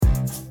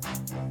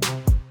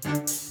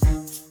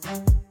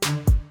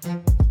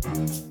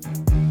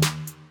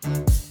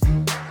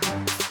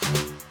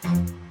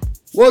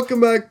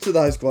Welcome back to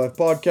the High School Life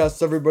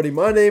Podcast, everybody.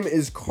 My name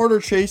is Carter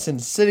Chase, and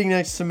sitting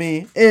next to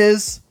me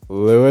is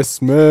Lewis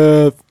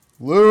Smith.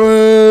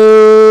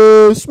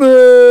 Lewis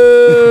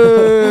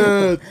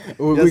Smith.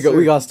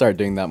 We gotta start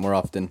doing that more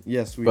often.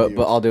 Yes, we but do.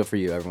 But I'll do it for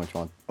you every once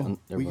in a while.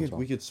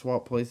 We could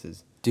swap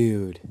places.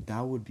 Dude,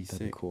 That would be that'd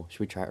sick. be cool. Should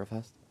we try it real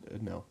fast?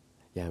 No.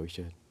 Yeah, we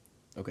should.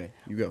 Okay,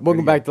 you go.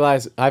 Welcome back to High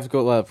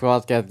School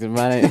Podcast.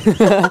 My name.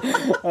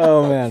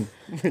 Oh man.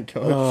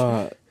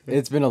 Gosh.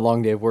 It's been a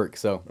long day of work.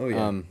 So. Oh,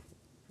 yeah.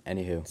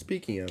 Anywho.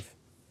 Speaking of,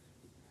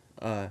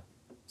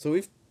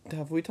 so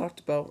have we talked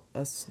about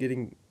us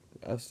finding?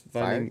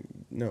 Fired?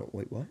 No,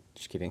 wait, what?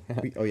 Just kidding.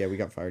 We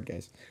got fired,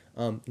 guys.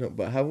 No,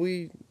 but have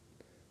we?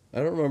 I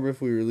don't remember if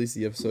we released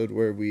the episode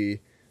where we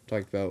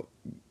talked about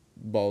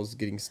balls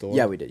getting stolen.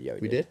 Yeah, we did. Yeah,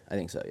 we did. I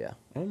think so. Yeah.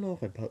 I don't know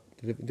if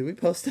did we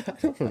post it? I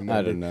don't remember.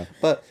 I don't know.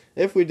 But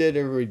if we did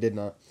or we did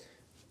not,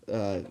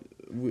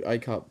 I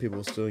caught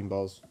people stealing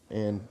balls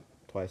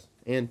twice.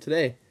 And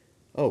today,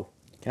 Can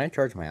I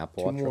charge my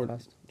Apple two Watch real more.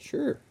 fast?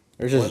 Sure.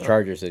 There's just a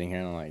charger sitting here,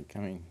 and I'm like,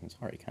 it's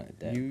already kind of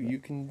dead. You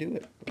can do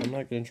it. I'm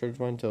not gonna charge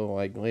mine until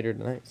like later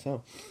tonight.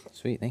 So.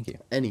 Sweet, thank you.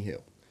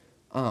 Anywho,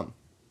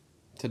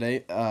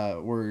 today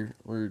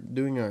we're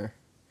doing our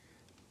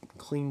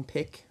clean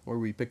pick where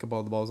we pick up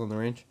all the balls on the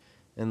range,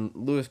 and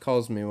Lewis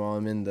calls me while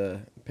I'm in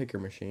the picker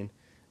machine,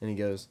 and he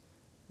goes,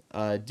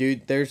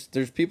 "Dude, there's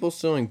people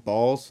stealing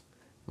balls."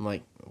 I'm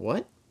like,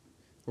 "What?"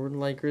 We're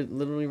like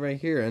literally right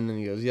here, and then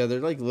he goes, "Yeah,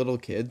 they're like little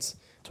kids."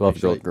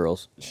 12-year-old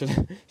girls.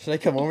 Should I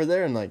come over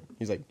there? And like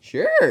he's like,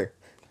 "Sure."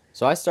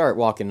 So I start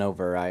walking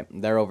over, right?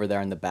 They're over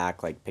there in the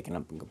back, like, picking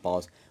up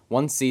balls.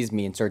 One sees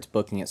me and starts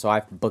booking it, so I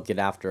have to book it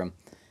after him.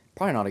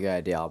 Probably not a good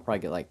idea. I'll probably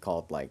get, like,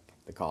 called, like,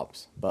 the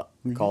cops.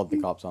 Called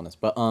the cops on us.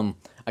 But, I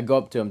go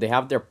up to them. They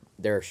have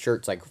their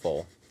shirts, like,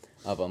 full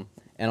of them.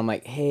 And I'm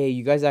like, hey,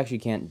 you guys actually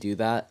can't do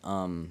that.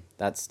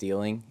 That's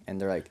stealing. And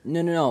they're like,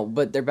 no,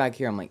 but they're back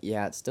here. I'm like,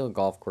 yeah, it's still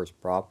golf course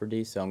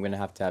property, so I'm going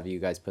to have you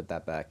guys put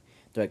that back.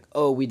 They're like,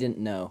 oh, we didn't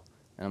know.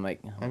 And I'm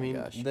like, oh my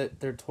gosh.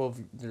 They're 12.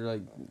 They're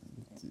like,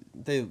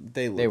 they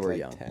They were like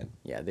young. 10.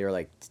 Yeah, they were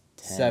like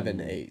 10.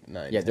 7, 8,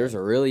 9. Yeah, 10. there's a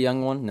really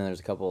young one, and then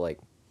there's a couple like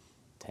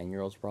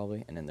 10-year-olds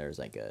probably, and then there's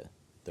like a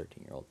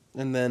 13-year-old.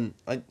 And then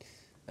a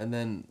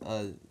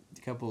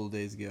couple of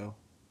days ago,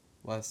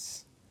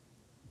 last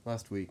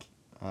week,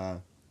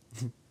 I'm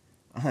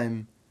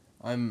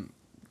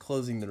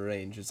closing the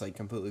range. It's like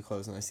completely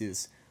closed, and I see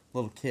this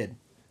little kid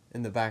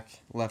in the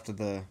back left of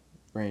the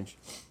range,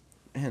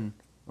 and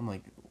I'm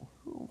like,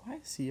 why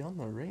is he on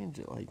the range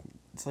at like,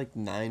 it's like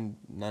 9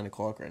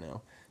 o'clock right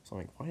now. So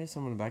I'm like, why is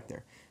someone back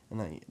there?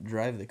 And I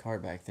drive the car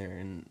back there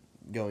and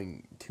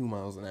going 2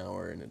 miles an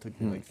hour, and it took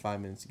me like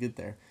 5 minutes to get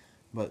there.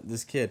 But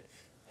this kid,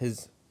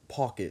 his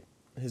pocket,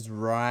 his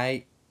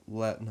right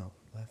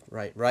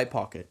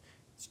pocket,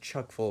 it's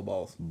chock full of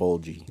balls.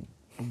 Bulging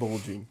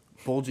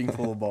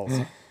Full of balls.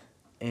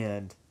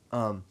 And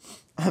I'm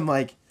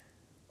like,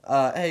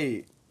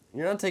 hey,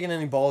 you're not taking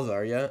any balls,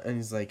 are you? And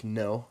he's like,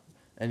 no.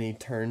 And he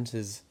turns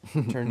his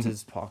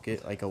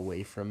pocket like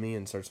away from me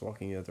and starts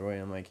walking the other way.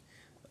 I'm like,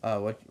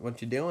 what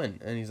you doing?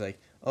 And he's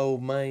like, oh,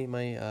 my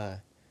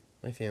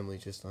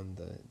family's just on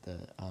the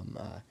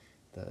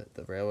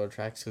railroad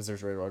tracks, because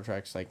there's railroad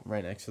tracks like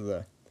right next to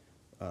the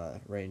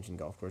range and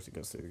golf course. It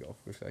goes through the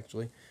golf course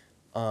actually.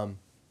 And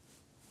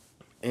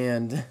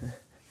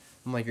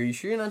I'm like, are you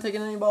sure you're not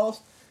taking any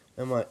balls?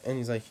 And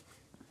he's like,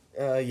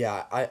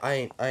 yeah,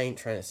 I ain't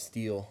trying to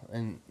steal,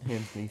 and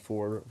hands me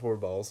four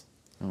balls.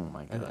 Oh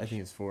my gosh. I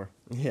think it's 4.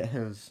 Yeah, it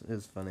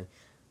was funny.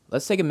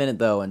 Let's take a minute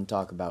though and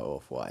talk about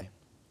OFY.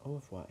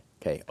 OFY.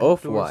 Okay,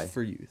 Outdoors OFY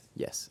for youth.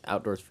 Yes,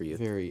 Outdoors for Youth.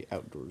 Very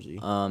outdoorsy.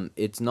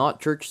 It's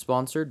not church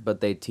sponsored,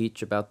 but they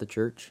teach about the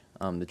church.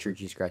 The Church of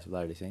Jesus Christ of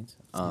Latter-day Saints.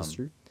 That's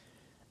true.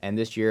 And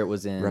this year it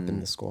was in Repping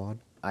the squad.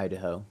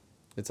 Idaho.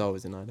 It's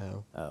always in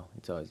Idaho. Oh,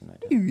 it's always in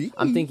Idaho.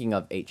 I'm thinking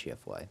of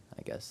HEFY,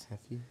 I guess.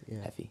 Heffy.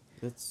 Yeah. Heffy.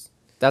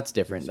 That's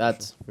different. special.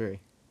 That's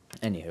very.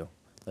 Anywho,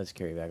 let's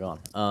carry back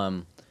on.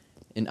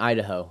 In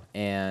Idaho,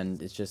 and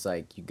it's just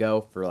like you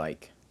go for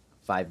like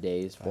 5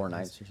 days, 4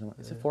 nights or something.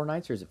 Is it 4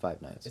 nights or is it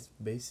 5 nights? It's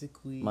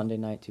basically Monday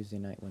night, Tuesday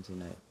night, Wednesday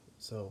night.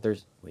 So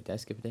Wait, did I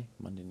skip a day?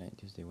 Monday night,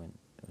 Tuesday, Wednesday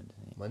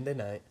night. Monday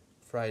night,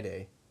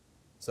 Friday.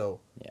 So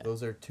Yeah.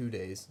 those are 2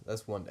 days.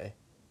 That's 1 day,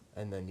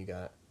 and then you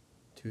got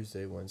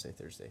Tuesday, Wednesday,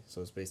 Thursday.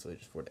 So it's basically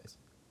just 4 days.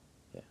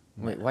 Yeah.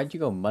 Wait, why'd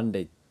you go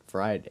Monday,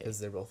 Friday? Because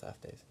they're both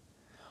half days.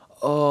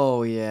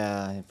 Oh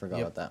yeah, I forgot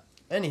Yep. about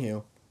that.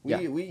 Anywho,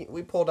 Yeah.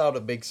 we pulled out a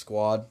big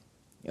squad.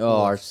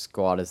 Oh, our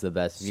squad is the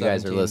best. If you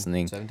guys are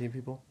listening, 17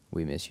 people.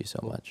 we miss you so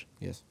much.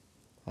 Yes.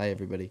 Hi,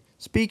 everybody.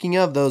 Speaking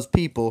of those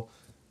people,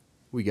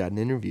 we got an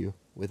interview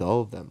with all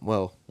of them.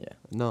 Well, Yeah.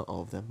 not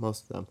all of them,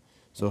 most of them.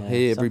 So, Yeah,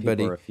 hey, some people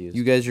everybody, refused.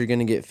 you guys are going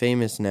to get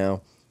famous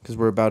now because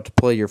we're about to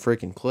play your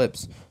freaking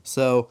clips.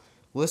 So,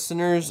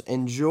 listeners,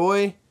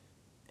 enjoy,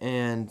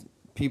 and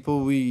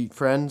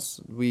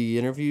friends we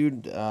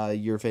interviewed,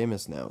 you're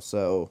famous now.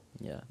 So,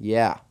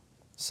 yeah.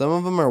 Some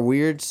of them are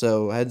weird,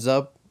 so heads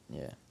up.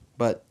 Yeah.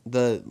 But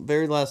the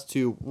very last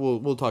two,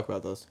 we'll talk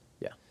about those.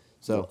 Yeah.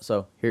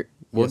 So here,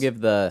 We'll Yes.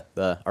 give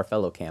our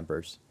fellow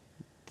campers.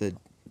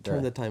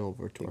 Turn the time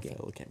over to our game.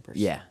 fellow campers.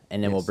 Yeah,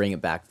 and then we'll Yes. bring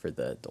it back for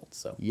the adults.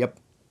 So. Yep.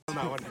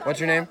 What's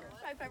your name?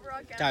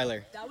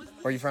 Tyler.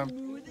 Where are you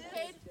from?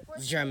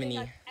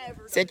 Germany.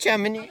 Is it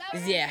Germany?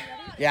 Yeah.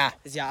 Yeah.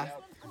 Yeah.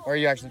 Where are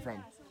you actually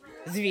from?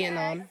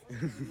 Vietnam.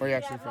 Where are you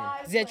actually from?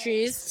 The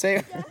trees.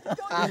 Say.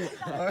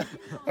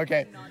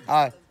 Okay.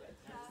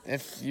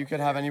 If you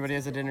could have anybody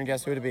as a dinner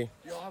guest, who would it be?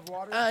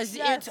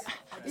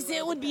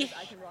 It would be.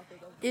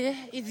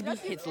 It'd be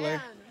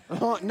Hitler.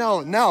 Oh,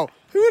 no.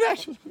 Who would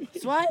actually be?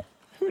 What?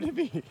 Who would it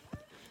be?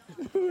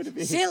 Who would it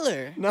be?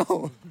 Hitler.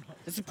 No.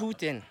 It's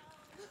Putin.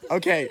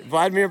 Okay,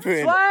 Vladimir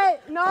Putin.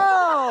 What?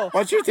 No.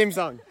 What's your theme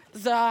song?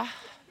 The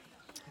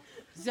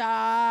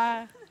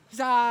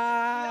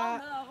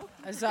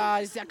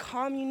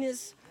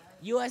communist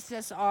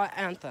USSR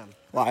anthem.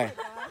 Why?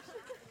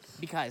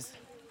 Because.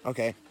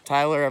 Okay,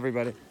 Tyler,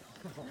 everybody.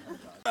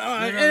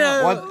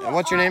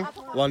 What's your name?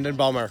 London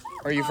Balmer,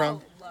 Where are you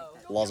from?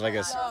 Las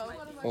Vegas.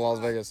 Las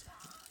Vegas.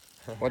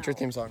 What's your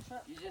theme song?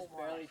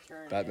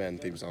 Batman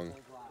theme song.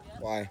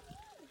 Why?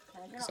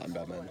 Cause I'm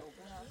Batman.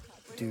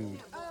 Dude.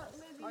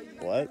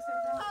 What?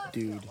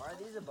 Dude.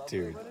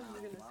 Dude.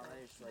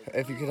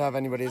 If you could have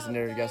anybody as a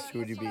dinner guest, who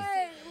would you be?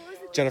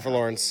 Jennifer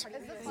Lawrence.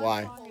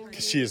 Why?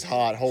 Cause she is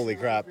hot. Holy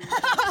crap.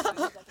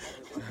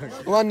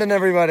 London,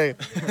 everybody.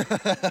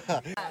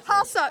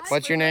 Hall sucks.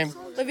 What's your name?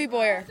 Livy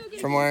Boyer,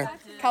 From where?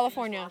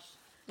 California.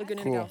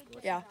 Laguna Cool. Niguel.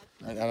 Yeah,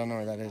 I don't know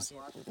where that is.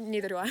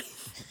 neither do I.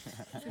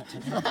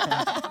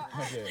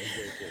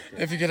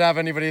 If you could have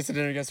anybody as a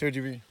dinner guest, who would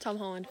you be? Tom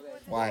Holland,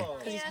 Why?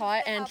 because he's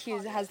hot and he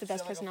has the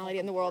best personality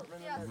in the world.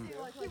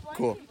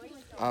 Cool.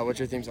 What's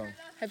your theme song?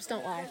 Hips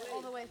don't lie.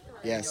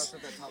 Yes.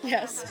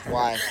 Yes,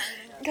 Why?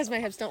 because my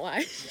hips don't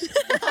lie.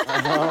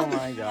 Oh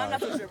my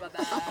god.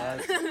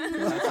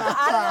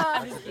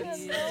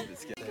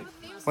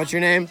 What's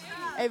your name?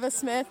 Ava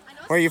Smith,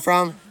 Where are you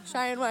from?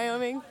 Cheyenne,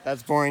 Wyoming.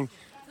 That's boring.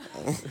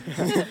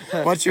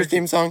 What's your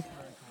theme song?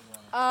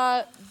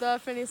 The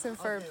Phineas and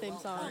Ferb theme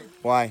song.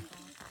 Why?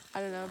 I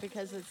don't know,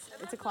 because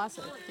it's a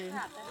classic, dude.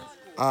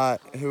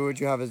 Who would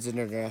you have as a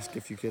dinner guest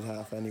if you could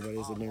have anybody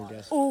as a dinner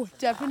guest? Oh,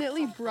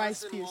 definitely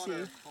Bryce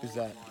Busey, Who's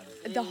that?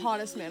 the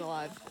hottest man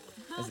alive.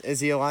 Is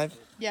he alive?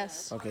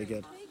 Yes, Okay,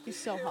 good. he's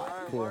so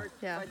hot. Cool.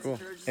 Yeah. Cool.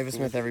 Ava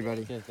Smith,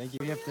 everybody. Yeah, thank you.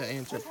 You have to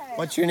answer.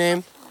 What's your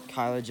name?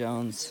 Kyler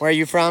Jones, Where are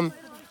you from?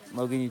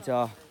 Logan,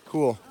 Utah.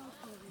 Cool.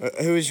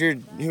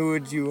 Who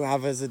would you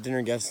have as a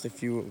dinner guest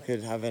if you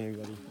could have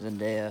anybody?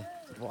 Zendaya,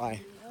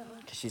 Why?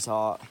 because she's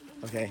hot.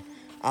 Okay.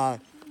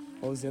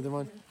 What was the other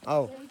one?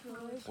 Oh,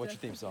 What's your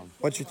theme song?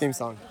 what's your theme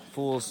song?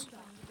 Fools.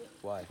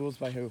 Why? Fools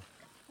by who?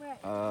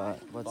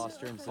 What's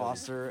Foster and Sylvie.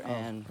 Foster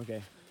and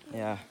Okay.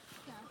 yeah.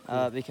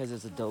 Because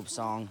it's a dope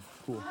song.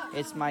 Cool.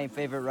 It's my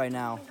favorite right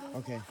now.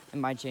 Okay. It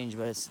might change,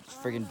 but it's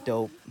friggin'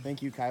 dope.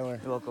 Thank you, Kyler.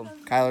 You're welcome.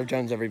 Kyler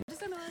Jones, everybody.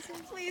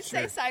 Please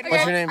say sideways.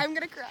 What's your name? I'm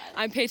gonna cry.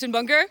 I'm Peyton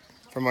Bunker,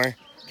 From where?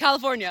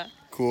 California.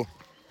 Cool.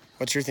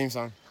 What's your theme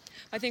song?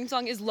 My theme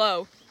song is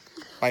Low.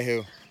 By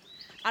who?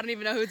 I don't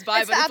even know who it's by,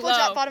 It's but the it's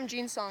Applejack Low. Bottom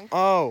Jeans song.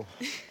 Oh,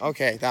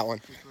 okay, that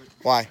one.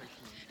 Why?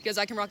 Because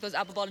I can rock those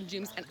apple bottom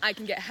jeans and I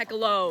can get hecka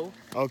low.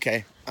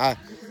 Okay.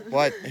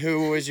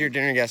 Who was your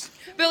dinner guest?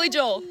 Billy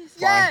Joel.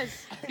 Why?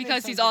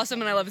 Because he's awesome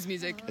and I love his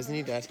music. Isn't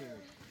he dead?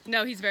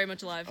 No, he's very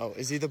much alive. Oh,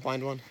 is he the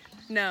blind one?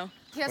 No.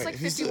 He has Wait, like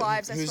who's 50 the-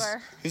 wives, I who's-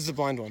 swear. Who's the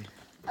blind one?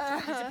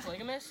 I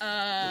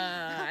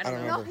I don't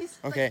don't know. remember.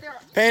 Okay.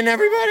 Paying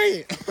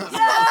everybody.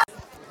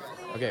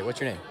 Okay, what's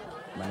your name?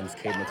 My name's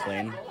Cade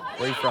McLean.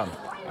 Where are you from?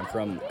 I'm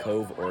from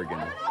Cove, Oregon.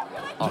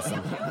 Awesome.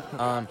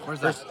 Where's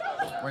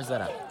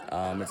that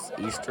at? It's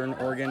Eastern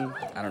Oregon.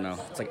 I don't know.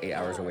 It's like 8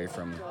 hours away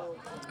from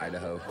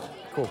Idaho.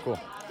 Cool.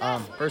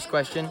 First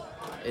question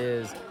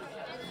is,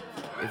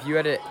 if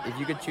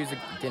you could choose a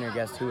dinner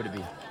guest, who would it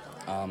be?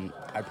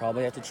 I'd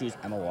probably have to choose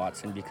Emma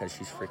Watson because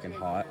she's freaking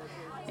hot.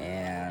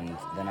 And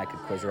then I could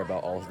quiz her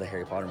about all of the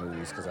Harry Potter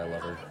movies because I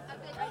love her.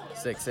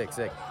 Sick.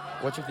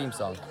 What's your theme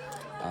song?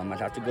 I'd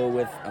have to go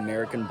with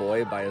American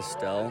Boy by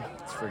Estelle.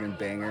 It's a freaking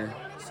banger.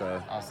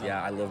 So, Awesome.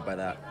 yeah, I live by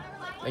that.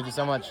 Thank you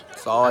so much.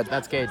 Solid.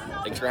 That's Cade.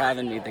 Thanks for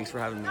having me.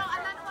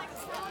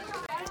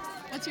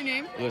 What's your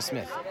name? Lewis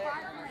Smith.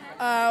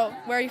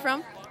 Where are you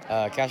from?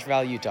 Cache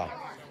Valley, Utah.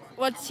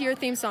 What's your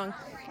theme song?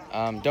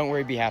 Don't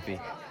worry, be happy.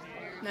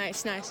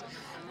 Nice.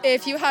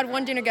 If you had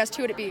one dinner guest,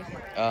 who would it be?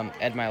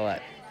 Ed Milet.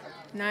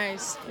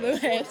 Nice.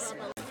 Lewis.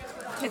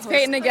 It's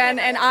Peyton again,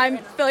 and I'm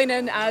filling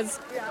in as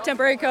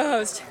temporary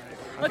co-host.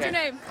 What's your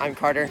name? I'm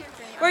Carter.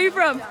 Where are you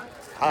from?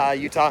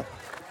 Utah.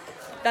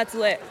 That's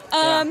lit.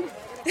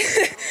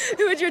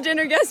 Who would your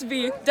dinner guest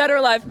be? Dead or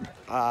alive?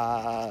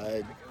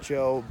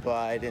 Joe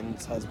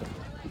Biden's husband.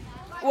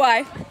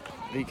 Why?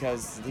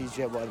 Because he's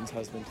Joe Biden's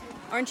husband.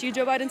 Aren't you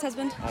Joe Biden's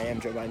husband? I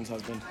am Joe Biden's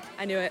husband.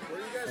 I knew it.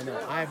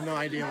 I have no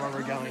idea where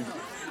we're going.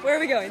 Where are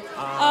we going?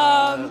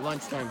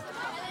 Lunchtime.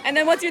 And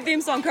then what's your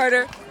theme song,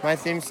 Carter? My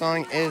theme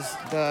song is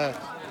the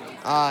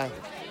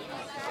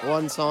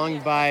one song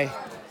by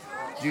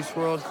Juice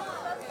WRLD,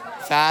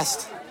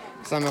 Fast,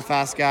 because I'm a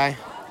fast guy.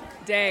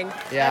 Dang.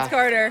 Yeah. That's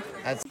Carter.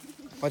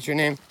 What's your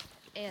name?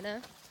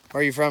 Anna,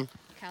 Where are you from?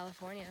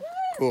 California.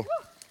 Cool.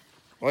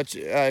 What's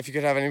if you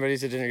could have anybody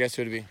as a dinner guest,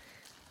 who would it be?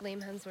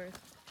 Liam Hemsworth.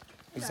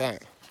 What's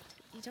that?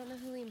 You don't know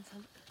who Liam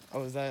Hemsworth?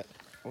 Oh, is that?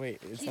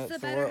 Wait, is He's that the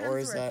Thor better or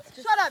is Hemsworth. that?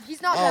 Shut up,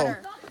 he's not Oh.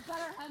 better.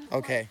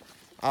 Okay.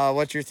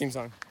 What's your theme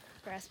song?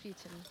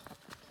 Rasputin,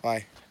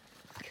 Why?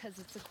 because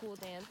it's a cool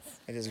dance.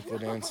 It is a cool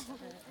dance.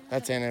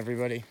 That's Anna,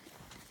 everybody.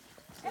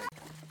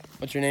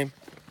 What's your name?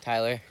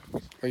 Tyler,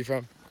 Where are you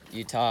from?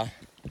 Utah.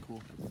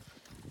 Cool.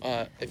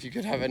 If you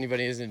could have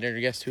anybody as a dinner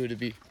guest, who would it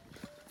be?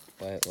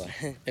 What?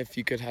 If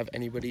you could have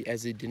anybody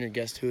as a dinner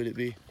guest, who would it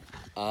be?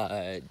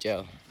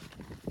 Joe.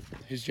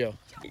 Who's Joe?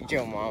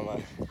 Joe Mama.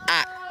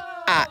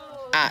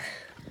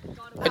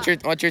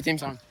 What's your theme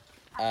song?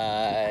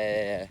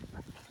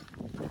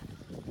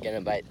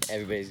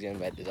 Everybody's gonna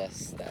bite the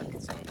dust.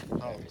 That song.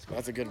 Oh,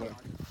 that's a good one.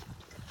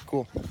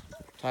 Cool.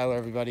 Tyler,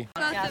 everybody.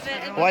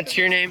 What's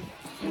your name?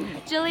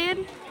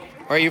 Jillian,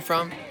 Where are you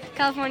from?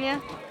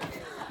 California.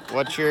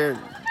 What's your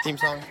theme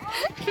song?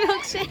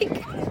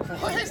 Milkshake.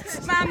 What?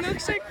 My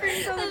milkshake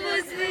cream's on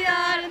the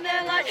beyond, and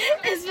they're like,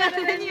 it's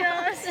better than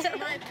yours.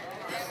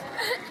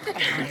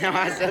 No,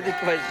 I said the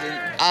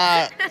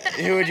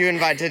question. Who would you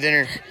invite to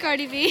dinner?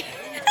 Cardi B.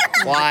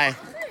 Why?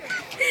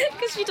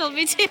 Because she told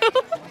me to.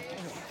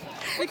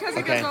 Because it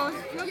Okay. goes on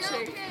with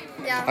milkshake.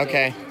 Yeah.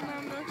 Okay.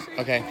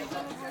 Okay.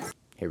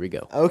 Here we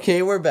go.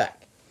 Okay, we're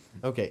back.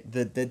 Okay,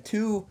 the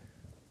two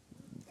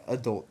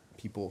adult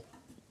people,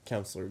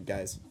 counselor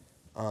guys,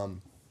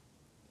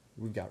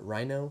 we've got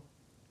Rhino,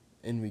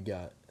 and we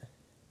got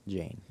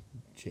Jane.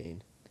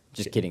 Jane.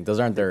 Just kidding. Those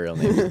aren't their real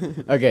names.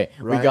 Okay,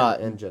 we Ryan got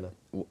and Jenna.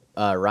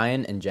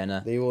 Ryan and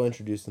Jenna. They will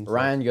introduce themselves.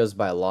 Ryan goes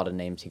by a lot of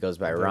names. He goes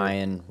by They're-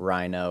 Ryan,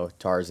 Rhino,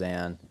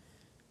 Tarzan,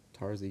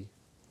 Tarzi.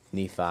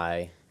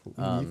 Nephi.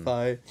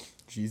 Nephi.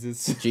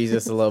 Jesus.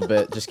 Jesus a little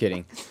bit. Just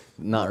kidding.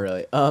 Not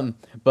really.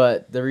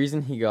 But the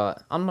reason he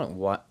got, I don't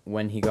know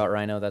when he got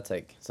Rhino, that's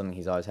like something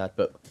he's always had,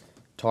 but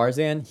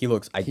Tarzan, he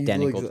looks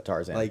identical looks to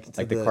Tarzan. like Like,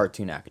 to the the-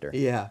 cartoon actor.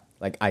 Yeah.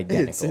 Like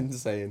identical. It's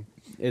insane.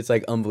 It's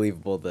like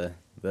unbelievable the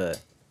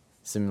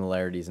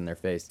similarities in their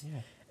face.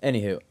 Yeah.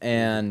 Anywho,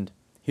 and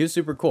he was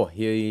super cool.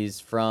 He's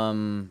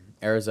from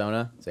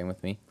Arizona, same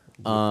with me.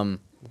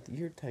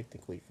 You're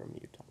technically from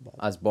Utah, but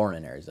I was born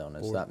in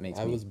Arizona, so that makes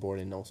I me. was born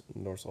in North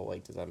Salt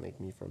Lake. Does that make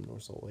me from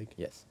North Salt Lake?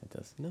 Yes, it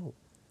does. No.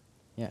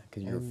 Yeah,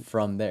 because you're I'm-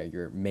 from there.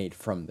 You're made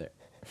from there.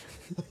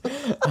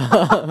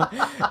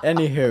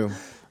 Anywho.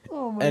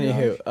 Oh my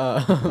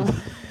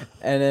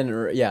And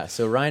then yeah,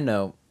 so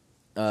Rhino,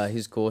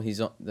 he's cool.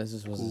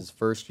 This was his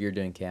first year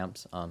doing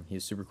camps. He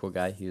was a super cool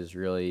guy. He was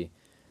really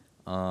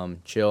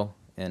chill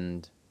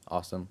and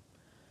awesome.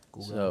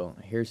 Cool So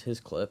here's his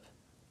clip.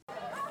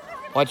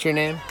 What's your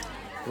name?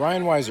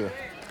 Ryan Weiser.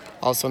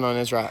 Also known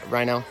as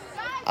Rhino.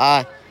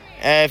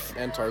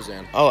 And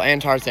Tarzan. Oh,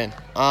 and Tarzan.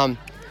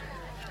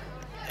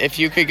 If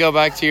you could go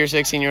back to your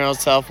 16-year-old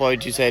self, what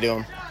would you say to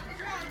him?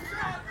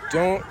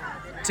 Don't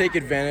take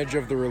advantage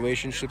of the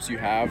relationships you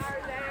have.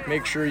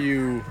 Make sure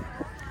you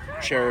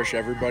cherish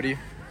everybody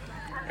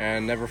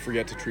and never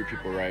forget to treat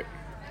people right.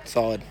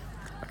 Solid.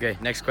 Okay,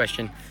 next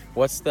question.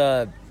 What's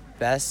the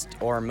best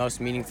or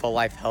most meaningful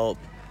life help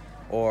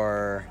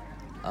or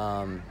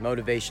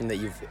motivation that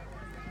you've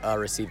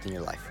received in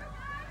your life?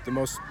 The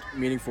most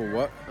meaningful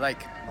what?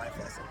 Like, life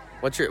lesson.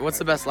 What's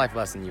the best life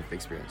lesson you've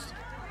experienced?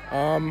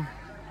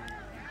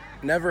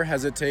 Never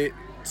hesitate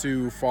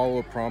to follow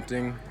a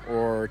prompting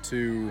or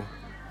to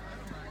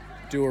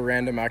do a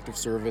random act of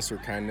service or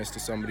kindness to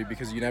somebody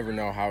because you never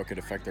know how it could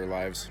affect their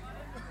lives.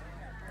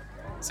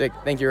 Sick.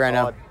 Thank you,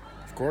 Rhino.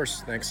 Of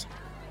course, thanks.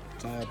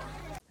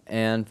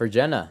 And for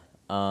Jenna,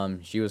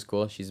 she was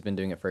cool. She's been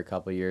doing it for a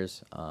couple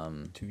years.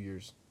 2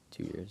 years.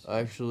 2 years.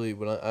 Actually,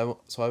 when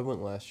I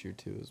went last year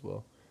too as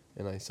well,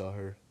 and I saw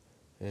her,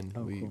 and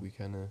Oh, we cool.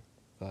 kind of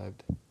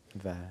vibed.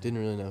 Didn't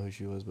really know who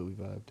she was, but we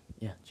vibed.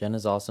 Yeah,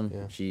 Jenna's awesome.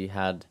 Yeah. She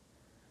had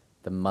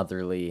the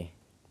motherly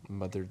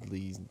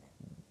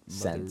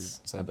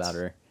sense about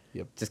her.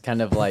 Yep. Just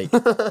kind of like,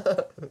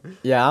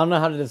 yeah, I don't know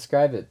how to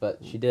describe it, but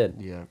she did.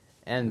 Yeah.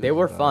 And they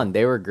were fun.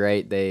 They were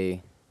great.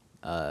 They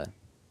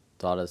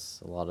taught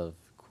us a lot of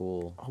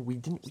cool. Oh, we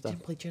didn't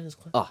play Jenna's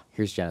clip. Oh,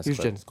 here's Jenna's Here's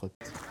clip. Jenna's clip.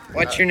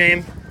 What's your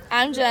name?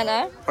 I'm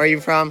Jenna. Where are you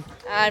from?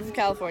 I'm from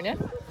California.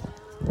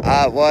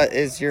 What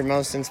is your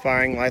most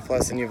inspiring life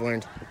lesson you've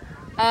learned?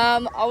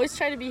 Always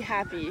try to be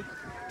happy.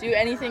 Do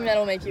anything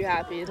that'll make you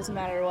happy. It doesn't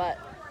matter what.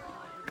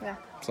 Yeah.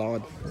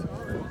 Solid.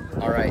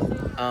 All right.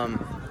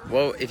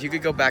 Well, if you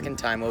could go back in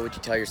time, what would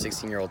you tell your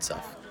 16-year-old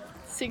self?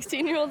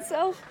 16-year-old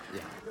self?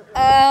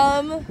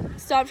 Yeah.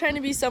 Stop trying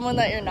to be someone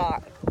that you're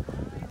not.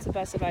 That's the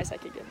best advice I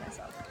could give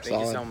myself. Thank you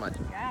Solid. so much.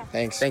 Yeah.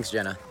 Thanks. Thanks,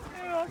 Jenna.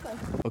 You're welcome.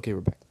 Okay,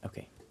 we're back.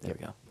 Okay, there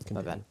we go.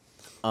 My Continue. bad.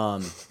 Oh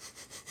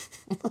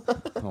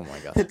my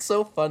god. It's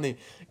so funny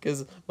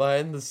because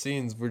behind the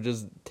scenes we're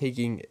just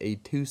taking a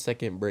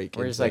 2-second break.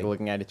 We're and just like saying,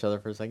 looking at each other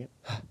for a second,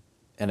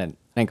 and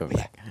then go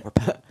back. We're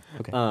back.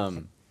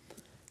 Okay.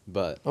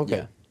 But Okay.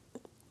 yeah.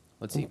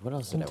 Let's see. What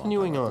else did I want to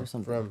Continuing talk about? on There's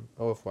something. from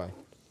OFY.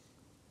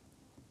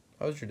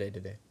 How was your day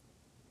today?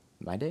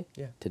 My day?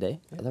 Yeah. Today?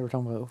 Yeah. I thought we were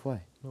talking about OFY.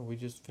 No, we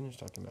just finished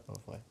talking about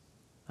OFY.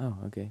 Oh,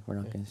 okay. We're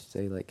not Yeah. going to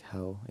say like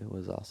how it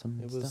was awesome.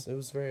 and stuff? It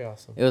was very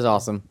awesome. It was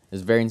awesome. It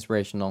was very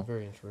inspirational.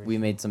 Very inspirational. We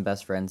made some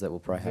best friends that we'll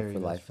probably have Very for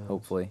best life, friends.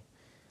 hopefully.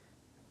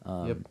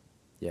 Yep.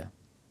 Yeah.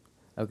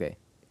 Okay.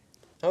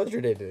 How was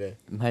your day today?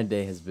 My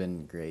day has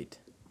been great.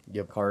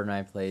 Yep. Carter and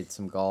I played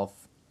some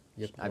golf.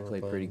 Yep. I we were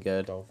played pretty playing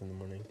good. Golf in the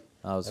morning.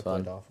 That was I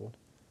fun. played awful.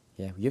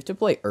 Yeah, you have to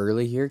play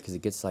early here because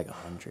it gets like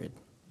 100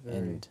 Very.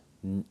 and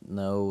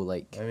no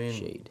like I mean,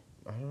 shade.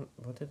 I don't.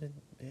 What did it?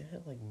 It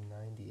had like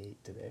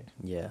 98 today.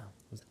 Yeah,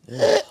 was it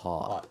was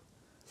hot.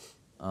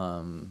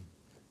 And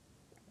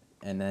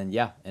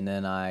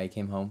then I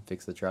came home,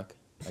 fixed the truck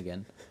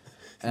again,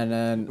 and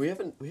then We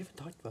haven't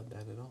talked about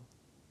that at all.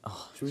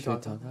 oh, Should we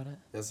talk about it?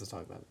 Let's just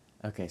talk about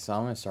it. Okay, so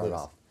I'm gonna start Please.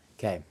 off.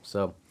 Okay,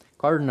 so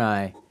Carter and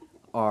I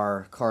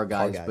are car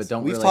guys, but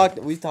don't we've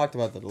really. We've talked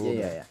about that a little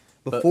Yeah, bit. yeah.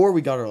 Before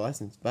we got our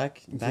license,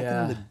 back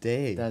Yeah, in the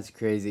day, That's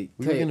crazy.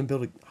 we were 'Kay, gonna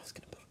build a. I was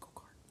gonna build a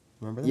go-kart.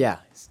 Remember that? Yeah.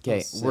 Okay,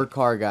 was we're sick.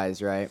 car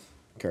guys, right?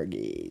 Car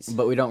gays.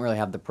 But we don't really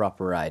have the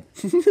proper ride.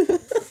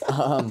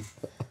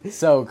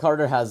 So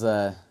Carter has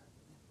a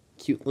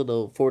Cute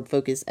little Ford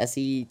Focus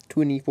SE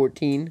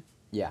 2014.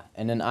 yeah,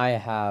 and then I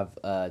have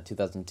a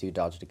 2002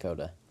 Dodge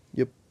Dakota.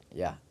 Yep.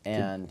 Yeah,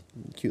 and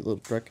Cute little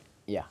truck.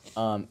 yeah.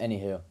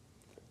 Anywho,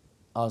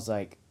 I was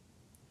like,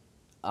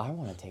 I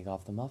want to take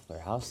off the muffler.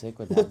 How sick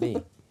would that be?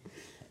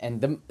 And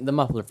the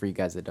muffler, for you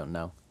guys that don't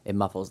know, it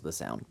muffles the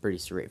sound. Pretty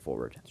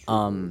straightforward.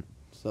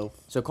 So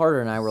Carter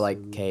and I were like,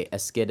 okay,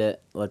 let's get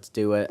it. Let's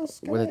do it.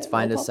 Let's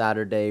find a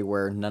Saturday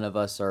where none of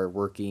us are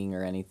working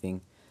or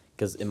anything,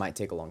 because it might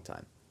take a long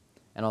time.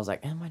 And I was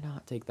like, it might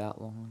not take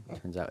that long.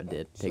 Turns out it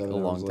did take 7 a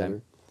long hours time.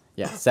 later.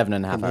 Yeah,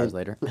 7.5 hours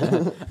later.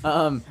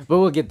 But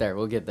we'll get there.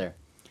 We'll get there.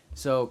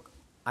 So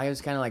I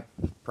was kind of like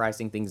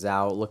pricing things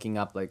out, looking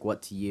up like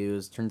what to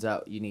use. Turns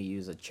out you need to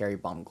use a cherry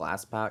bomb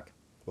glass pack.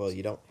 Well,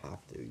 you don't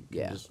have to. You can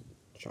Yeah. just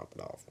chop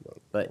it off.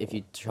 But if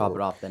you chop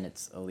it off, then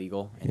it's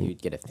illegal, and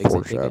you'd get a fix-it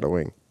ticket.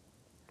 Foreshadowing.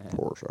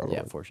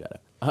 Yeah, foreshadow.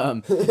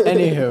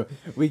 Anywho,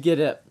 we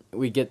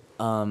get,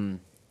 and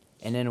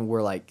then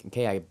we're like,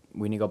 okay,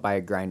 we need to go buy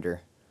a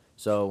grinder.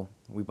 So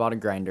we bought a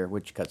grinder,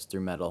 which cuts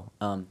through metal,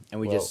 and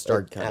we just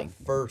started cutting.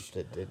 At first,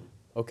 it didn't.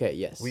 Okay,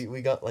 yes.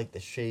 We got like the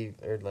shave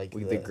or like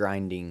the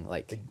grinding,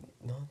 like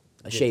no,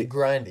 a yeah, shape. the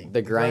grinding.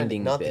 The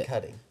grinding not bit. the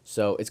cutting.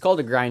 So it's called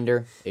a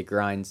grinder. It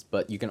grinds,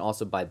 but you can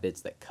also buy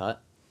bits that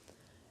cut.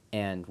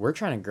 And we're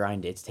trying to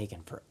grind it. It's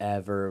taking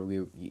forever.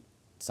 We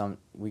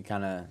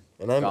kind of.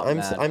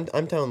 And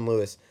I'm telling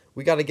Lewis,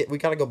 we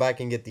gotta go back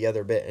and get the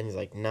other bit, and he's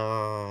like,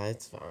 nah,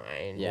 it's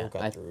fine. Yeah, we'll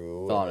cut I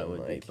through. thought And it I'm would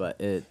like, be, but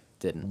it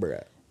didn't.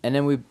 Bruh. And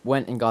then we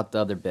went and got the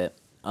other bit.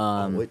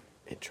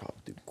 It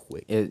chopped through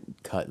quick. It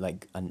cut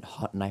like a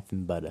hot knife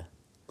and butter.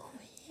 Oh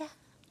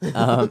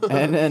yeah.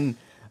 And then,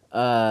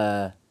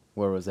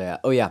 where was I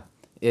at? Oh yeah,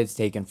 it's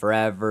taken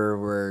forever.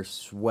 We're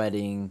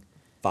sweating.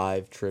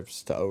 5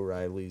 trips to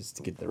O'Reilly's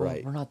to get the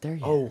right. We're not there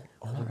yet. Oh,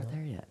 we're not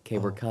there yet. Okay,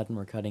 we're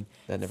cutting.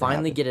 That never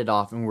Finally happened. get it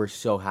off, and we're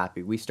so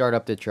happy. We start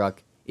up the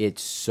truck.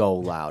 It's so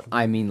loud.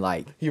 I mean,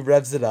 like He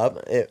revs it up.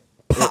 It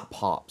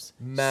pops.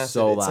 massive.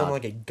 So It loud. sounded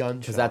like a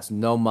gunshot. Because that's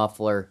no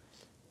muffler.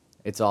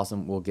 It's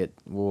awesome.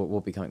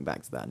 We'll be coming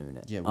back to that in a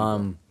minute. Yeah, we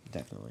will.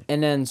 Definitely.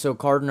 And then so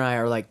Carter and I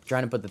are like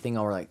trying to put the thing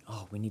on. We're like,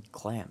 oh, we need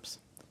clamps.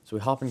 So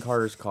we hop in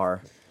Carter's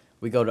car.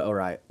 We go to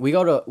O'Reilly. We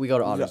go to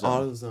AutoZone.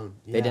 AutoZone.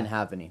 They yeah. didn't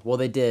have any. Well,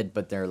 they did,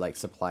 but their like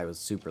supply was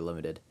super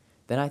limited.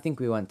 Then I think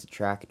we went to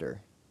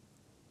Tractor.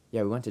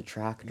 Yeah, we went to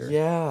Tractor.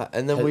 Yeah,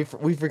 and then we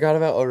forgot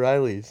about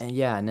O'Reilly's. And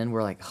yeah, and then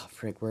we're like, oh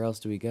frick, where else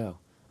do we go?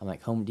 I'm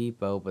like Home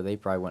Depot, but they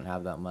probably wouldn't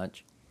have that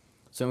much.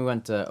 So we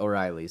went to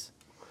O'Reilly's.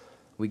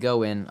 We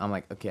go in. I'm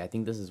like, okay, I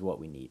think this is what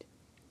we need.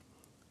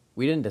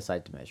 We didn't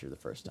decide to measure the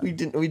first time. We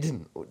didn't. We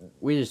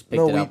just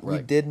picked it up. We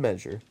did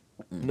measure.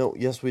 No,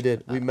 yes, we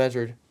did. We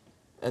measured,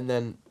 and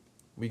then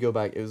we go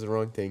back. It was the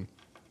wrong thing.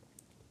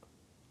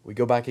 We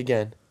go back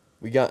again.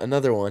 We got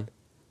another one.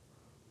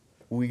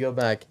 We go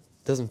back.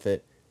 Doesn't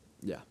fit.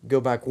 Yeah. Go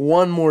back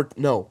one more.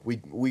 No, we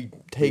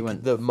take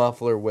the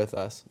muffler with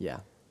us. Yeah.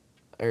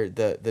 Or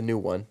the new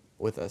one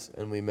with us,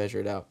 and we measure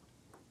it out.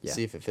 Yeah.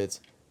 See if it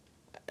fits.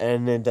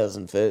 And it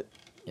doesn't fit.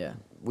 Yeah.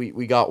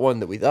 We got one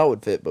that we thought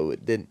would fit, but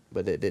it didn't.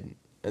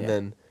 And Yeah.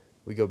 then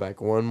we go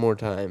back one more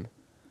time,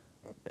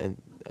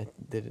 and I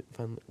did it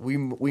finally.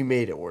 We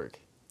made it work.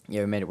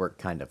 Yeah, we made it work,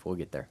 kind of. We'll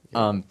get there.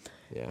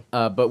 Yeah.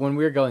 But when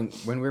we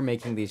were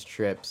making these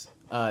trips,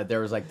 there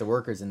was like the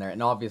workers in there,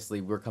 and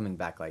obviously we're coming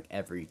back like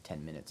every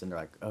 10 minutes, and they're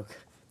like, okay,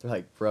 they're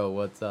like, bro,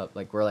 what's up?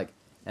 Like we're like,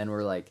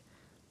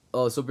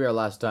 oh, this will be our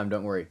last time.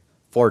 Don't worry.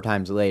 4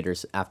 times later,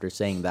 after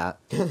saying that,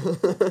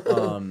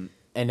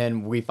 and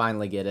then we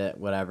finally get it.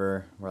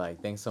 Whatever. We're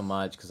like, thanks so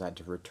much, because I had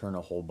to return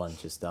a whole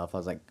bunch of stuff. I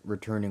was like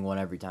returning one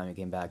every time it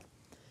came back.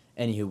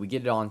 Anywho, we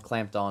get it on,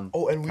 clamped on.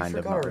 Oh, and we kind of,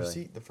 forgot our not really.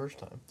 receipt the first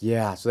time.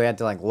 Yeah, so they had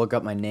to like look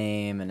up my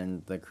name, and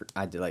then I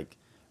had to like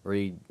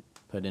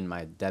put in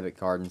my debit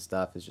card and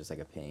stuff. It's just like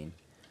a pain.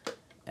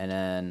 And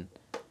then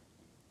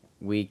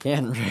we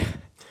can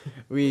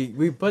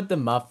we put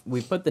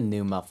the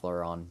new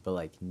muffler on, but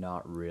like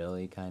not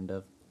really, kind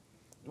of.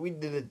 We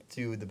did it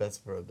to the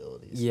best of our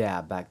abilities.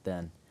 Yeah, back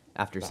then.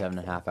 After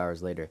 7.5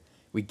 hours later,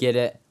 we get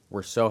it.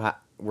 We're so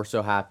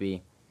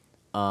happy.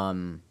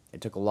 It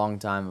took a long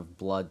time of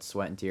blood,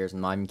 sweat, and tears.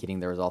 I'm not even kidding.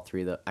 There was all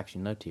three of the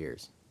actually no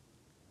tears.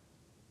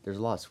 There's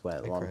a lot of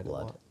sweat, a lot of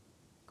blood.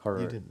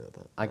 Carter, You didn't know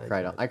that.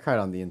 I cried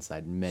on the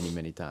inside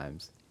many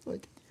times.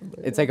 Like,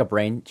 It's like a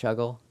brain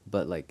chuggle,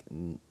 but like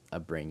a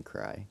brain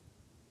cry.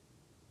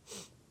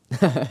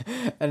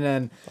 And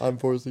then I'm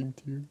forcing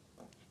tears.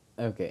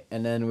 okay,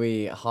 and then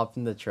we hopped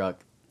in the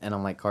truck, and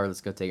I'm like, "Car,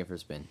 let's go take it for a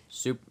spin."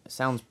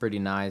 Sounds pretty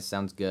nice,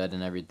 sounds good,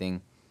 and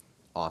everything,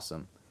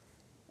 awesome.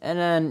 And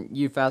then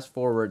you fast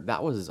forward.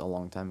 That was a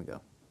long time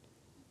ago.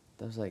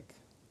 That was like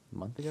a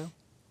month ago,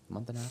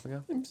 month and a half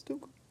ago. I'm still.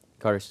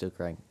 Carter's still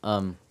crying.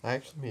 I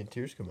actually made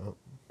tears come out.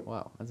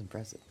 Wow, that's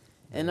impressive.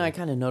 And I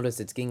kind of noticed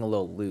it's getting a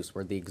little loose,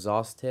 where the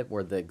exhaust tip,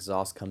 where the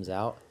exhaust comes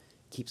out,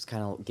 keeps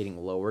kind of getting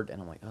lowered,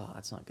 and I'm like, oh,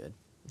 that's not good.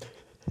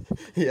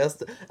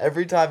 Yes,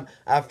 every time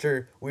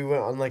after we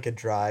went on like a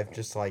drive,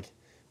 just like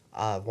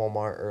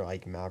Walmart or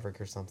like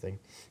Maverick or something,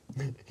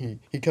 he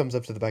comes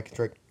up to the back of the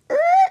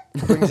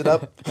truck, brings it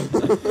up,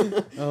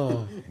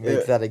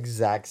 makes that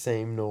exact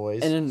same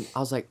noise. And then I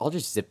was like, I'll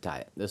just zip tie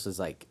it. This was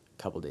like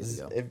a couple days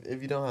ago.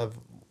 If you don't have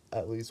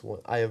at least one,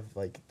 I have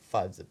like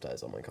 5 zip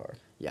ties on my car.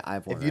 Yeah, I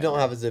have one. If you don't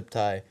have a zip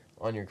tie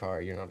on your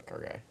car, you're not a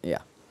car guy. Yeah,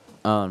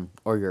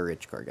 or you're a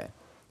rich car guy.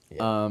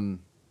 Yeah.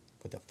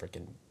 With a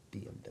freaking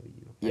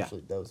BMW. Yeah.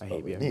 Actually, those I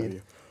hate we BMW.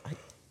 need. I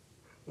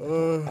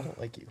don't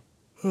like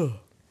you.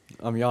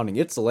 I'm yawning.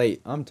 It's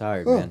late. I'm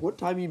tired, man. What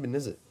time even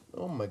is it?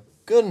 Oh my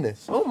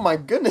goodness. Oh my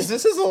goodness.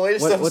 This is the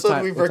latest What episode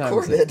time- we've what time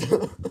is it?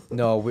 recorded.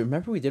 No,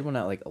 remember we did one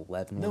at like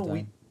 11 No, one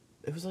time?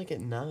 it was like at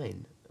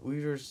 9.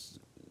 We were,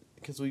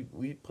 because we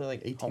play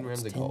like 18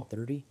 rounds of golf.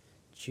 10:30?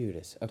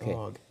 Judas. Okay.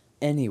 Dog.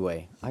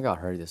 Anyway, I got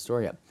to hurry this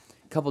story up.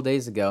 A couple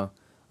days ago,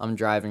 I'm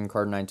driving.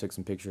 Carter and I took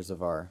some pictures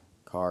of our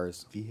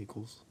cars.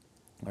 Vehicles.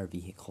 Our It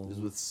vehicles. was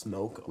with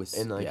smoke With-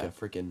 in like yeah. a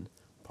freaking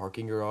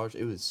parking garage.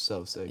 It was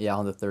so sick. Yeah,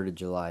 on the 3rd of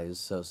July. It was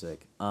so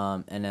sick.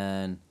 And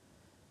then,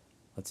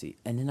 let's see.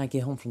 And then I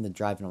get home from the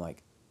drive and I'm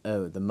like,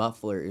 oh, the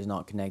muffler is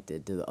not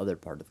connected to the other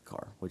part of the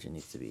car, which it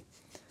needs to be.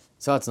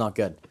 So that's not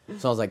good.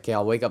 So I was like, okay,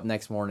 I'll wake up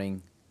next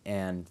morning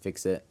and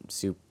fix it.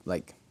 So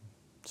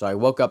I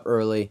woke up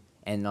early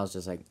and I was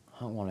just like,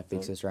 I don't want to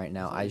fix this right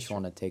now. I just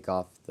want to take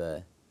off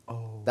the...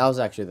 Oh. That was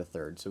actually the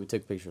 3rd, so we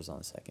took pictures on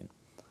the 2nd.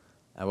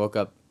 I woke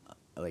up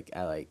woke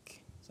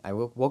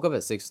up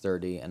at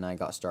 6:30 and I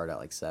got started at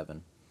like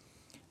 7.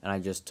 And I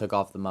just took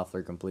off the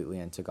muffler completely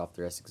and took off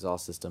the rest of the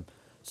exhaust system.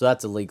 So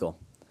that's illegal.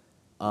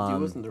 It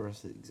wasn't the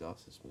rest of the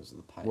exhaust system, it was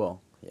the pipe.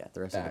 Well, yeah,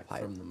 the rest of the back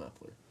pipe. from the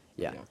muffler.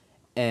 Yeah.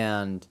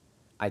 And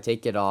I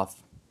take it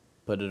off,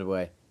 put it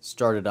away,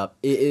 start it up.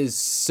 It is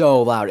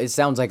so loud. It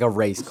sounds like a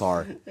race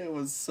car. It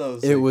was so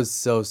sick. It was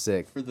so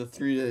sick. For the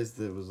 3 days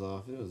that it was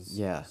off, it was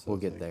Yeah, so we'll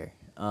get sick. there.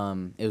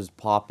 It was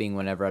popping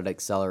whenever I'd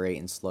accelerate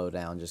and slow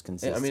down just I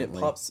consistently. mean, it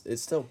pops. It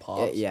still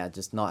pops. Yeah,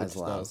 just not but as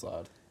just loud. not as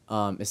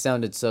loud. It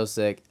sounded so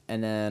sick,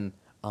 and then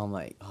I'm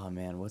like, oh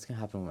man, what's gonna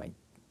happen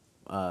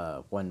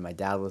when my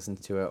dad listens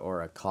to it,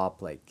 or a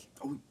cop or I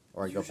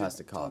You go should past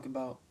a cop. Talk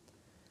about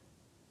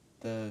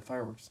the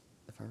fireworks.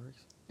 The fireworks?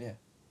 Yeah,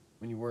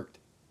 when you worked.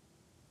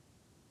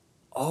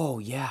 Oh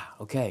yeah,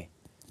 okay.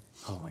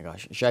 Oh my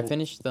gosh, should I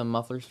finish the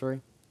muffler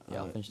story? Yeah,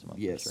 I'll finish the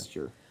muffler Yes, story.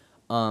 sure.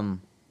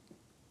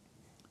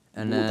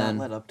 And Well, then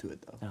that led up to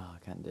it though. Oh, I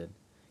kind of did.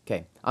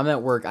 Okay, I'm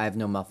at work. I have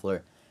no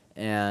muffler,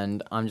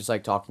 and I'm just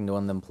like talking to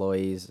one of the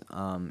employees.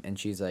 And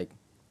she's like,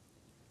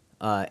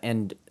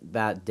 and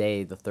that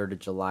day, the 3rd of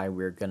July,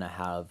 we are gonna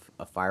have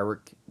a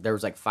firework. There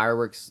was like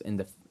fireworks in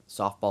the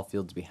softball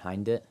fields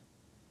behind it,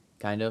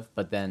 kind of.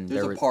 But then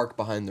There's there a park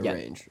behind the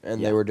range,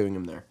 and Yeah. they were doing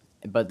them there.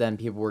 But then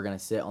people were gonna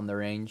sit on the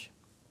range,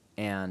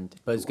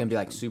 but it's gonna be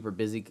like super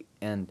busy.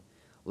 And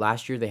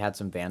last year they had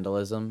some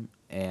vandalism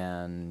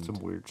and Some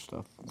weird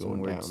stuff some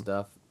going weird down.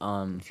 stuff.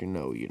 If you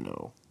know, you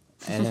know.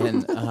 And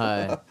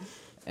then,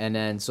 and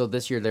then, so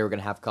this year they were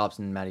gonna have cops,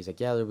 and Maddie's like,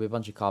 "Yeah, there'll be a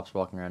bunch of cops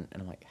walking around."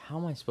 And I'm like, "How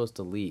am I supposed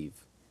to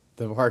leave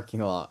the parking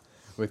lot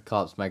with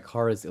cops? My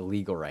car is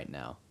illegal right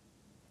now."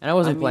 And I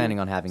wasn't planning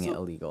on having it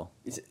illegal.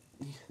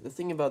 The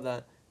thing about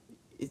that,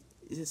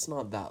 it's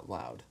not that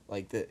loud.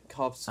 Like the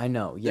cops. I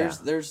know. Yeah.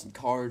 There's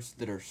cars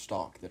that are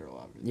stock that are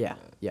louder than Yeah.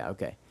 that. Yeah.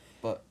 Okay.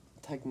 But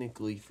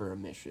technically, for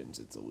emissions,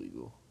 it's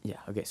illegal. Yeah.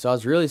 Okay. So I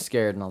was really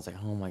scared, and I was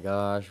like, "Oh my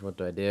gosh, what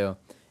do I do?"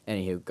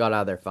 Anywho, got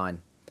out of there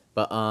fine.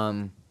 But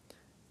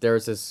there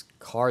was this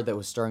truck that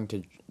was starting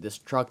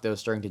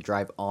to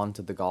drive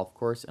onto the golf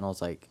course, and I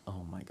was like,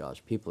 "Oh my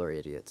gosh, people are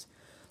idiots."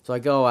 So I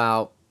go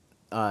out.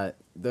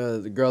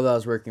 The girl that I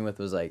was working with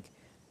was like,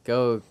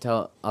 "Go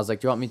tell." I was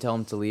like, "Do you want me to tell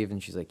him to leave?"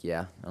 And she's like,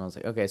 "Yeah." And I was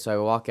like, "Okay." So I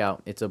walk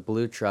out. It's a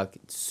blue truck,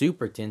 it's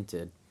super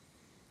tinted.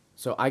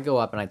 So I go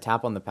up and I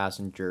tap on the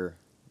passenger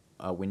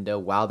window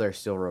while they're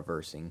still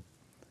reversing.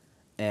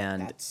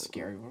 And That's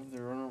scary. What if they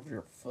run over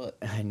your foot?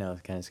 I know,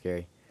 it's kind of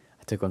scary.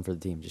 I took one for the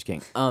team. Just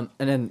kidding. And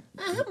then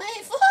My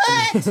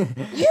foot!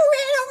 You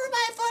ran over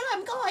my foot!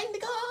 I'm calling the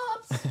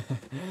cops!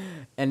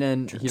 And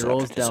then he Turns out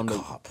rolls it is a down the.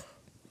 cop.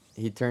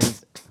 He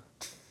turns.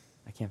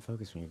 I can't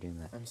focus when you're doing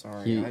that. I'm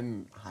sorry, He-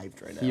 I'm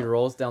hyped right now. He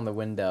rolls down the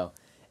window,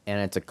 and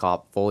it's a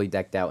cop fully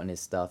decked out in his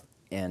stuff,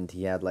 and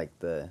he had like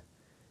the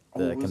Oh,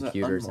 was it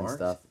computers and unmarked?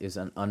 stuff. It was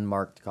an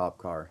unmarked cop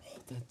car.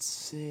 That's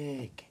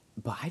sick.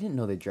 But I didn't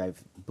know they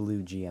drive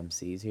blue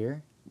GMCs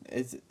here.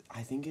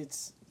 I think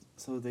it's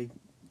so they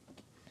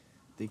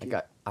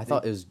I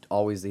thought it was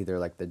always either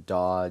like the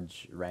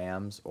Dodge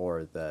Rams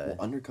or the. well,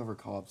 undercover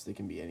cops. They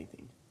can be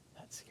anything.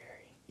 That's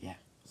scary. Yeah,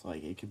 so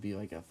like it could be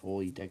like a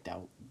fully decked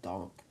out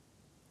donk.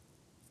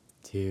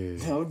 Dude.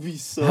 That would be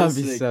so That'd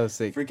sick. be so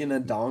sick. Freaking a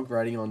donk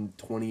riding on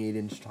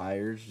 28-inch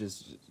tires,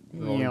 just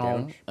rolling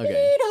down.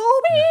 Okay.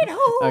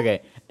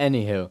 Okay.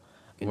 Anywho,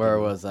 where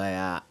was I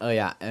at? Oh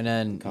yeah, and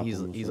then Cop he's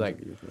almost like,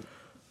 runs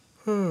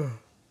over you.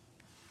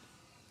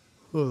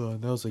 hold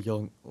on, that was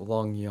a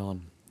long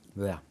yawn.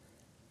 Yeah.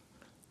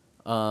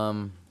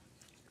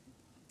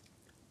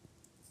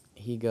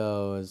 He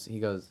goes,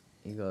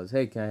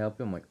 hey, can I help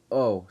you? I'm like,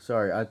 oh,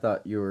 sorry, I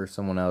thought you were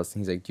someone else.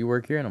 And he's like, do you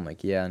work here? And I'm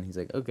like, yeah. And he's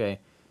like, okay,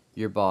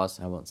 your boss,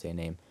 I won't say a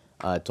name,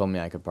 told me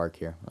I could park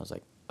here. I was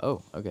like,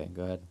 oh, okay,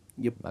 go ahead.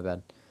 Yep. My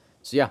bad.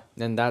 So yeah,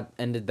 then that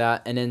ended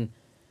that. And then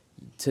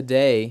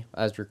today,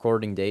 as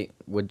recording date,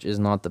 which is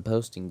not the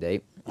posting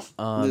date. This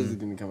is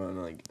gonna come out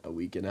in like a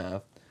week and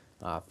a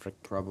half.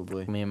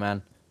 Probably. Me,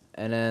 man.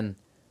 And then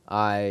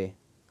I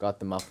got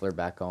the muffler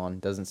back on.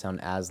 Doesn't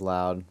sound as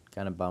loud.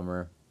 Kind of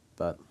bummer,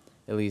 but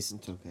at least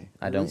It's okay.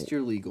 I don't. At least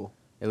you're legal.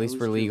 At least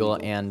we're you're legal,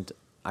 and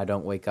I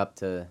don't wake up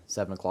to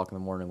 7 o'clock in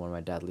the morning when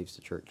my dad leaves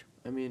to church.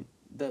 I mean,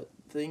 the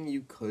thing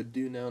you could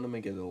do now to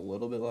make it a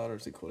little bit louder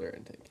is a cool air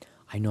intake.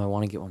 I know I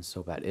want to get one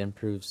so bad. It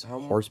improves How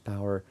mu-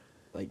 horsepower.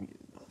 Like 5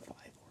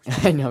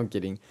 horsepower. I know, I'm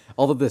kidding.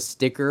 Although the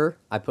sticker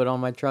I put on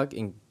my truck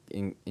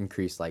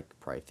increased like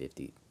probably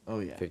 50. Oh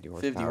yeah. 50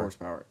 horsepower. 50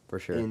 horsepower. For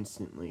sure.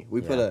 Instantly.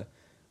 We Yeah.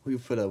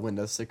 put a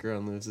window sticker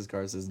on Lewis's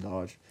car that says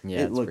Dodge. Yeah,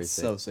 it it's looks pretty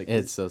so sick. sick.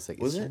 It's so sick.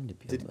 Was It's it? starting to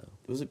peel, though.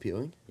 Was it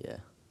peeling? Yeah.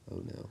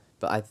 Oh no.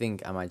 But I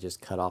think I might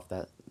just cut off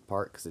that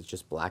part because it's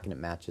just black and it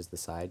matches the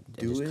side. And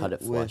Do just it cut it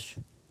with- flush.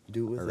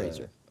 Do it with A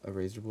razor. a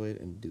razor blade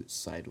and do it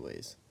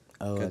sideways.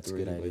 Oh, Cut that's the a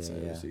good razor blade idea,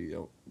 sideways yeah. so you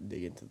don't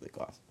dig into the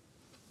glass.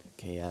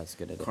 Okay, yeah, that's a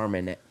good idea.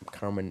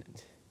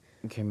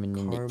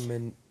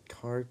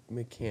 Car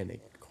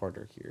mechanic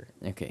Carter here.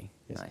 Okay,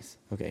 Yes. nice.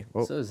 Okay.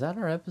 Well, So is that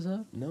our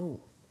episode? no.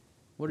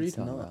 What are you it's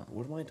talking not. about?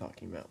 What am I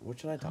talking about? What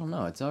should I I talk don't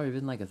know. It's already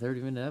been like a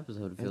 30-minute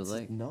episode, it feels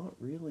It's like. not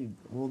really.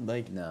 Well,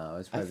 like No,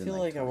 it's I probably feel been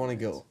like I 20 want to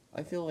minutes. go.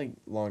 I feel like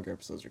longer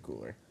episodes are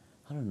cooler.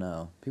 I don't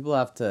know. People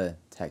have to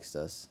text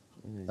us.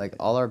 Like,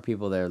 all our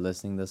people that are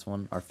listening to this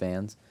one, our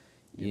fans,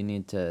 you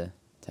need to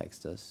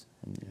text us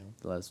and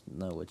let us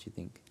know what you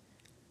think.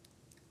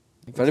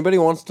 If anybody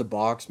wants to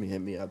box me,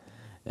 hit me up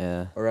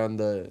Yeah. around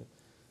the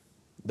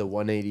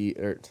 180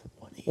 or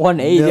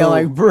 180, No,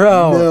 I'm like,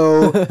 bro.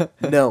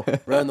 no,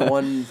 around the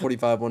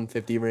 145,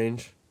 150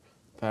 range,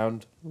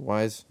 pound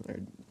wise. Or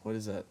what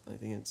is that? I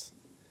think is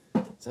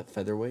that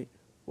featherweight,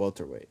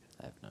 welterweight,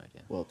 I have no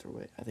idea.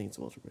 welterweight. I think it's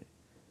welterweight.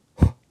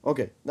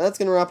 Okay, that's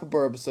gonna wrap up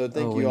our episode.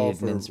 Thank Oh, you we all need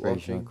for an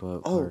inspirational watching.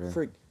 quote, Oh, Carter.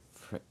 frick.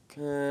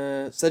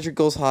 Frick. Set your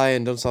goals high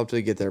and don't stop till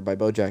you get there by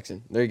Bo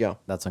Jackson. There you go.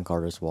 That's on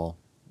Carter's wall.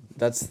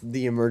 That's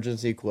the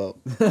emergency quote.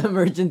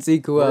 Emergency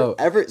quote.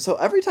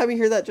 Every time you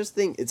hear that, just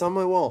think it's on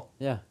my wall.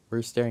 Yeah,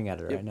 we're staring at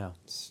it Yep. right now.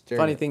 Staring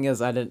Funny at it. thing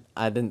is, I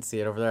didn't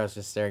see it over there. I was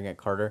just staring at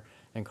Carter,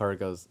 and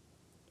Carter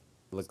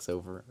looks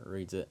over,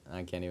 reads it, and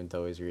I can't even tell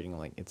what he's reading. I'm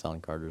like, it's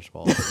on Carter's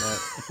wall.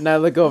 And I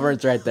look over,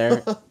 it's right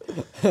there.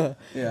 Yeah.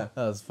 That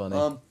was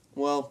funny.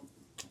 Well,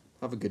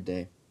 have a good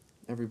day,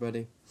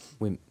 everybody.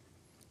 We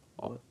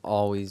What?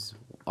 always.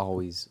 Don't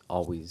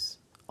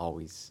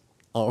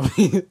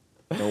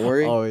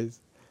worry. Always.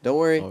 Don't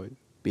worry. Always.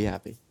 Be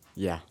happy.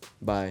 Yeah.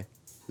 Bye.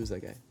 Who's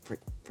that guy? Frick.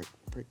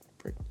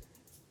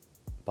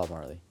 Bob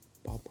Marley.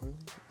 Bob Marley?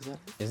 Is that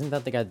it? Isn't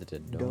that the guy that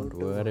did Don't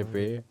Worry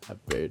Be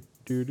Happy?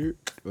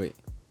 Wait.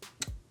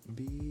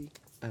 Be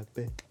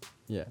happy.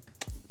 Yeah.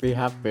 Be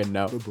happy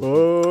now.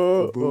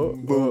 Boom,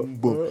 boom,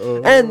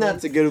 boom. And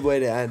that's a good way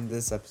to end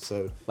this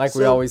episode. Like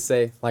we So- always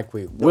say. Like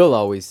we will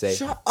always say.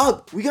 Shut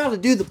up. We gotta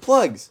do the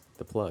plugs.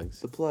 The plugs.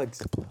 The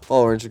plugs.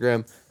 Follow our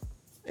Instagram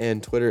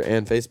and Twitter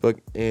and Facebook.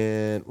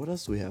 And what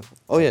else do we have?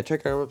 Oh, yeah.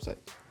 Check out our website.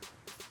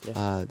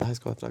 Yeah.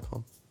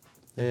 thehighschoolf.com.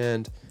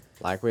 And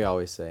Like we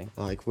always say.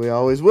 like we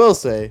always will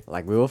say.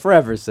 Like we will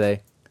forever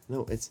say.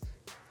 No, it's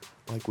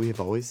like we have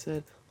always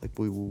said. Like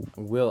we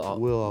Will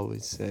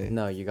always say.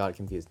 No, you got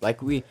confused.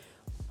 Like we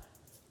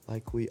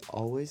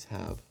always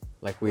have.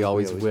 Like we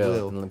always will.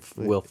 will. And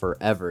will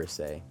forever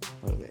say.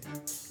 Okay.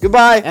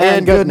 Goodbye And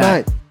and good good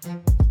night. night.